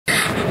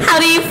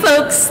Howdy,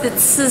 folks.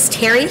 This is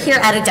Teri here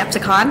at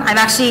Adepticon. I'm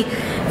actually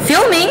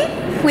filming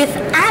with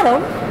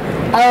Adam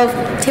of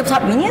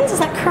Tabletop Minions. Is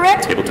that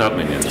correct? Tabletop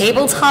Minions.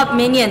 Tabletop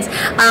Minions,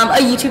 a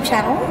YouTube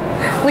channel,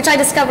 which I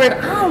discovered,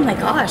 oh my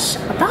gosh,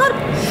 about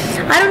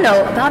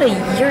a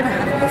year and a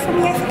half ago for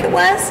me, I think it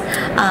was.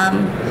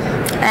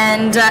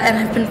 And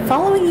I've been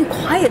following you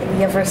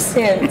quietly ever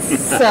since.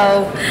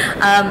 So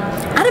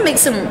Adam makes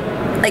some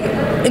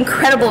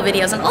incredible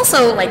videos, and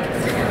also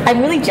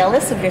I'm really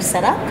jealous of your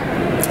setup.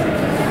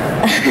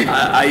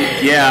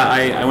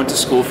 I went to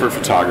school for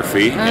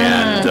photography,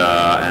 and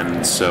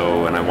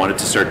I wanted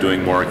to start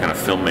doing more kind of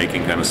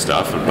filmmaking kind of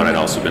stuff, but I'd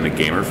also been a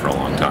gamer for a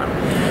long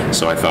time.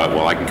 So I thought,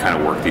 well, I can kind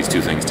of work these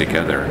two things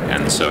together.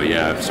 And so I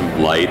have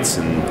some lights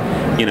and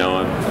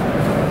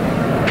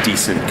a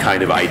decent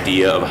kind of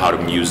idea of how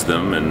to use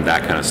them, and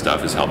that kind of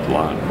stuff has helped a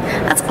lot.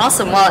 That's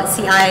awesome. Well,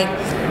 see, I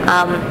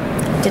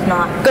did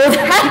not go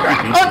that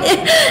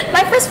route.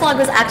 My first vlog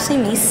was actually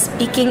me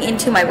speaking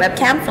into my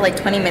webcam for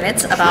 20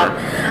 minutes about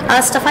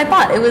stuff I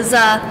bought. It was,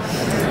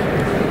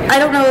 I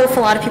don't know if a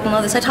lot of people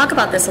know this. I talk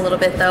about this a little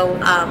bit though.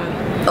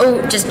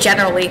 Just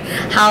generally,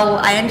 how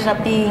I ended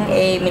up being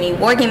a mini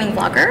wargaming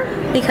vlogger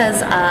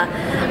because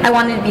I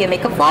wanted to be a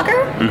makeup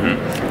vlogger,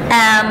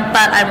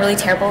 but I'm really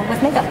terrible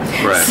with makeup.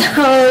 Right.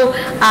 So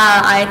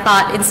I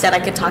thought instead I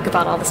could talk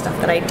about all the stuff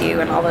that I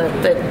do and all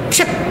the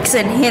tricks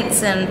and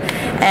hints and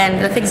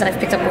the things that I've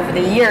picked up over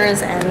the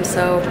years, and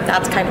so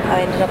that's kind of how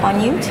I ended up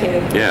on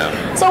YouTube.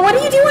 Yeah. So what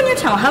do you do on your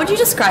channel? How would you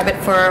describe it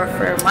for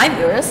my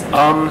viewers?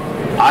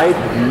 I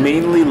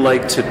mainly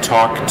like to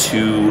talk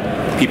to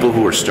people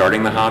who are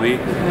starting the hobby,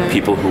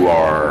 people who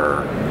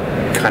are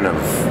kind of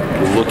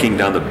looking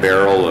down the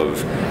barrel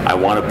of, I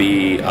want to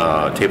be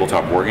a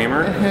tabletop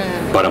wargamer,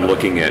 but I'm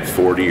looking at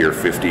 40 or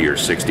 50 or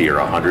 60 or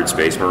 100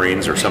 Space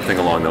Marines or something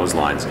along those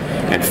lines,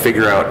 and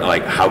figure out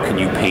how can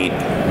you paint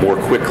more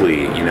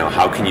quickly,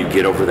 how can you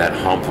get over that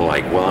hump of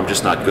well, I'm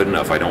just not good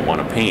enough, I don't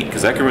want to paint,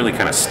 because that can really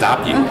kind of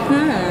stop you.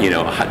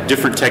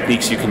 Different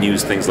techniques you can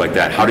use, things like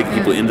that, how to get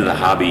people into the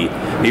hobby,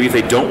 maybe if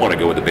they don't want to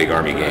go with the big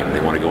army game, they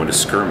want to go into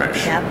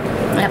skirmish. Yep.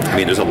 I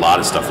mean, there's a lot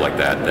of stuff like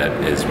that that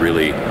is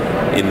really,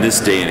 in this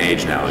day and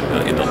age now,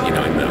 in the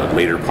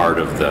later part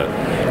of the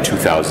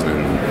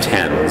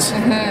 2010s,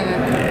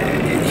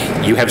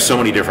 you have so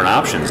many different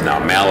options now.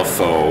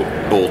 Malifaux,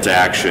 Bolt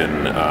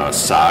Action,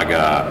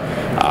 Saga.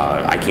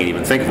 I can't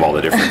even think of all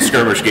the different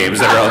skirmish games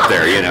that are out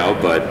there,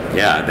 but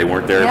yeah, they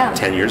weren't there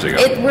 10 years ago.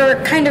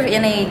 We're kind of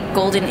in a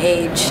golden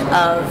age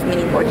of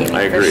mini board gaming.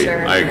 I agree. For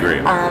sure. I agree.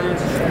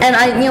 And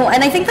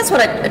I think that's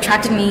what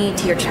attracted me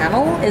to your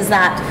channel, is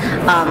that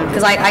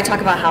because I talk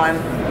about how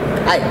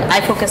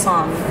I focus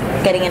on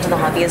getting into the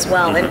hobby as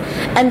well,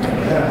 and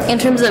in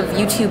terms of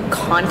YouTube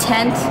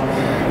content,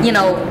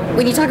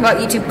 when you talk about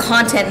YouTube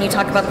content and you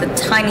talk about the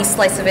tiny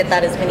slice of it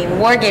that is mini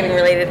wargaming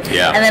related,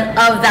 and then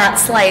of that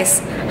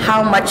slice,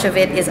 how much of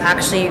it is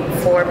actually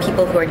for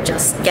people who are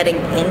just getting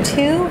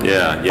into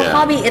the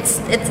hobby,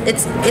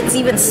 it's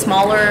even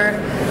smaller.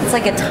 It's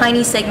like a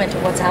tiny segment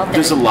of what's out there.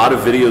 There's a lot of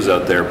videos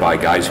out there by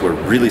guys who are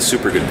really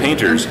super good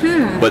painters,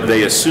 but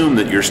they assume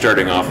that you're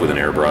starting off with an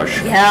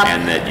airbrush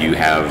and that you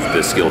have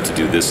the skill to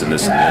do this and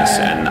this and this.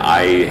 And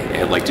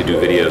I like to do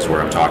videos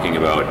where I'm talking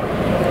about,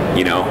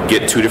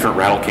 get 2 different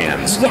rattle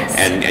cans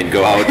and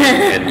go out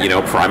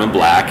and prime them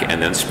black and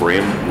then spray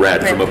them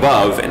red from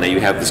above, and then you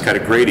have this kind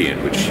of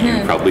gradient, which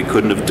you probably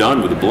couldn't have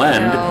done with a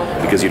blend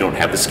because you don't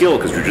have the skill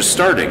because you're just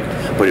starting.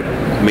 But it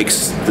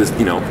makes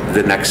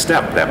the next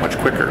step that much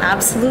quicker.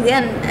 Absolutely,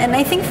 and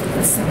I think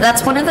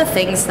that's one of the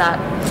things that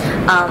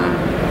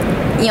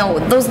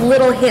those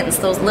little hints,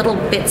 those little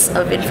bits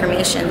of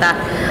information that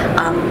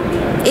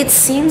it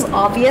seems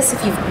obvious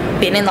if you've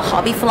been in the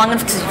hobby for long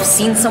enough because you've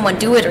seen someone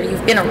do it or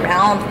you've been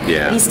around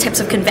these types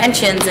of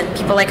conventions, and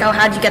people are like, oh,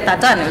 how'd you get that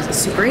done? It was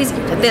super easy,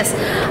 you did this.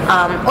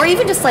 Or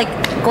even just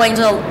going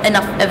to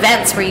enough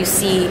events where you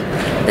see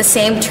the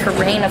same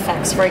terrain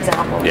effects, for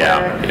example,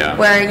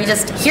 where you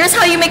just, here's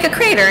how you make a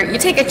crater. You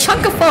take a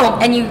chunk of foam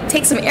and you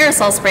take some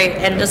aerosol spray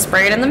and just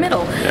spray it in the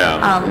middle.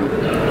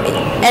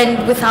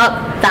 And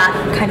without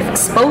that kind of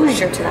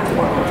exposure to that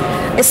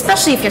world,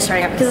 especially if you're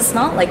starting out, because it's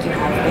not like you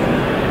have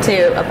been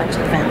to a bunch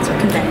of events or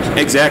conventions.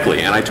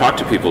 Exactly, and I talk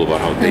to people about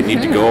how they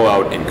need to go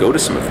out and go to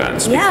some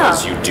events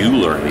because you do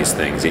learn these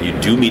things, and you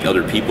do meet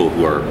other people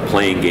who are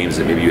playing games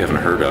that maybe you haven't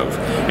heard of,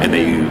 and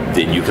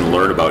then you can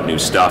learn about new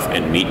stuff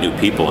and meet new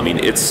people. I mean,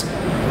 it's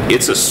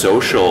a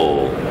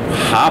social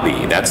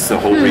hobby. That's the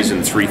whole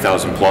reason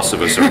 3,000 plus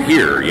of us are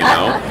here,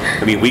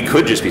 I mean, we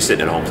could just be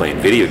sitting at home playing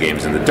video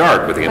games in the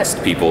dark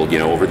against people,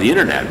 over the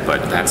internet,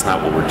 but that's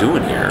not what we're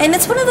doing here. And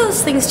it's one of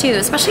those things too,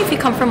 especially if you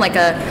come from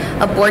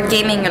a board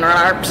gaming and an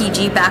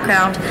RPG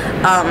background,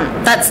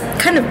 that's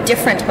kind of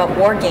different about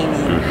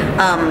wargaming.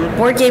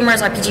 Board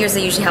gamers, RPGers,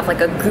 they usually have a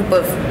group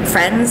of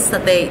friends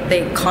that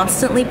they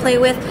constantly play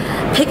with.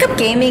 Pickup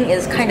gaming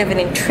is kind of an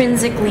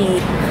intrinsically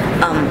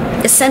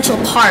essential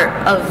part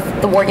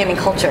of the wargaming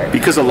culture.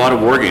 Because a lot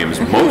of war games,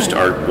 most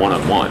are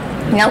one-on-one.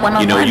 Yeah,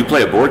 one-on-one. You know, you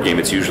play a board game,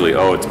 it's usually,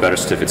 it's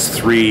best if it's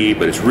 3,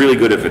 but it's really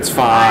good if it's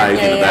 5,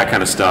 that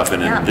kind of stuff.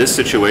 And in this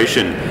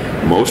situation,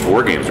 most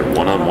war games are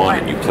one-on-one,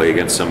 and you play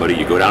against somebody,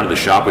 you go down to the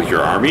shop with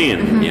your army,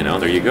 and,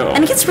 there you go.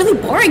 And it gets really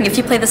boring if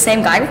you play the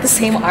same guy with the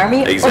same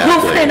army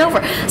over and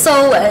over.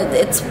 So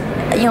it's,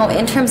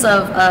 in terms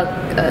of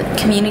a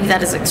community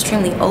that is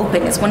extremely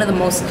open, it's one of the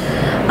most...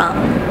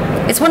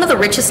 it's one of the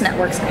richest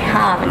networks I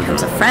have in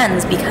terms of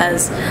friends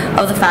because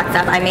of the fact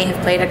that I may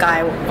have played a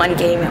guy one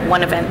game at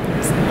one event,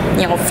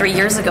 3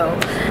 years ago,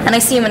 and I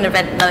see him in an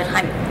event another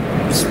time.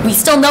 We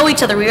still know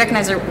each other. We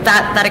recognize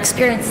that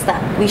experience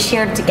that we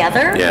shared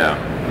together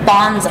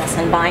bonds us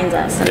and binds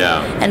us.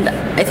 And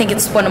I think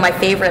it's one of my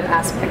favorite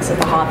aspects of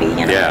the hobby.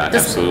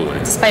 Absolutely.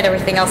 Despite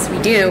everything else we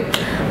do,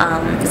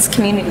 it's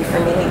community for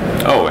me.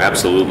 Oh,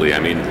 absolutely. I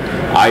mean,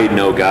 I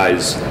know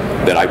guys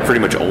that I pretty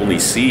much only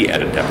see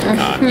at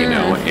Adepticon,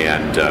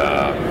 and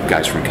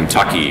guys from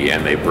Kentucky,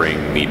 and they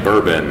bring me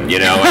bourbon,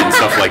 and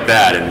stuff like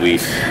that, and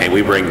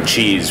we bring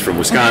cheese from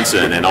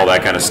Wisconsin and all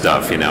that kind of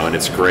stuff, and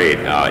it's great.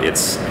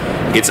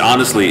 It's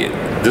honestly,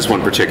 this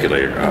one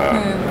particular,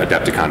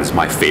 Adepticon is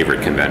my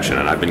favorite convention,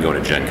 and I've been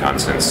going to Gen Con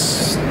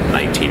since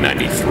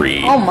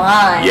 1993. Oh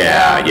my!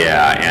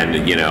 Yeah, and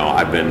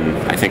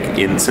I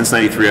think since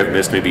 '93 I've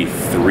missed maybe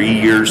 3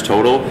 years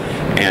total,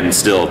 and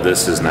still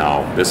this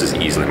is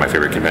easily my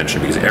favorite convention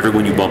because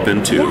everyone you bump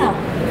into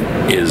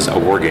is a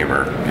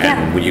wargamer,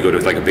 and when you go to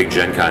like a big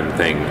Gen Con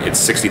thing, it's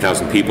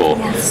 60,000 people,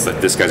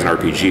 but this guy's an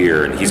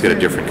RPGer, and he's got a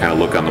different kind of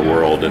look on the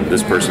world, and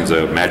this person's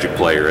a Magic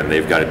player, and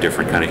they've got a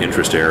different kind of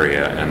interest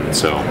area, and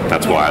so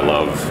that's why I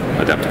love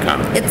Adepticon.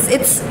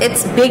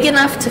 It's big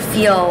enough to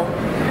feel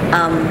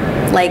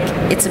like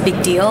it's a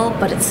big deal,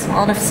 but it's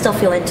small enough to still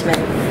feel intimate.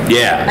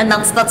 Yeah, and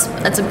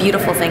that's a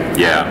beautiful thing.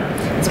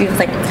 It's a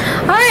beautiful thing.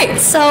 All right,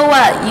 so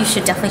you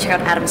should definitely check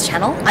out Adam's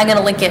channel. I'm going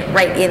to link it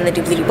right in the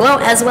doobly-doo below,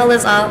 as well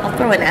as I'll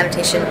throw an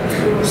annotation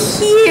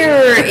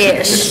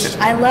here-ish.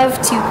 I love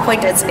to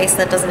point at space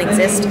that doesn't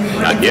exist in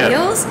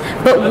videos,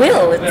 but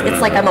will. It's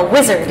like I'm a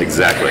wizard.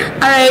 Exactly. All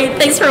right,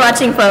 thanks for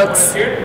watching, folks.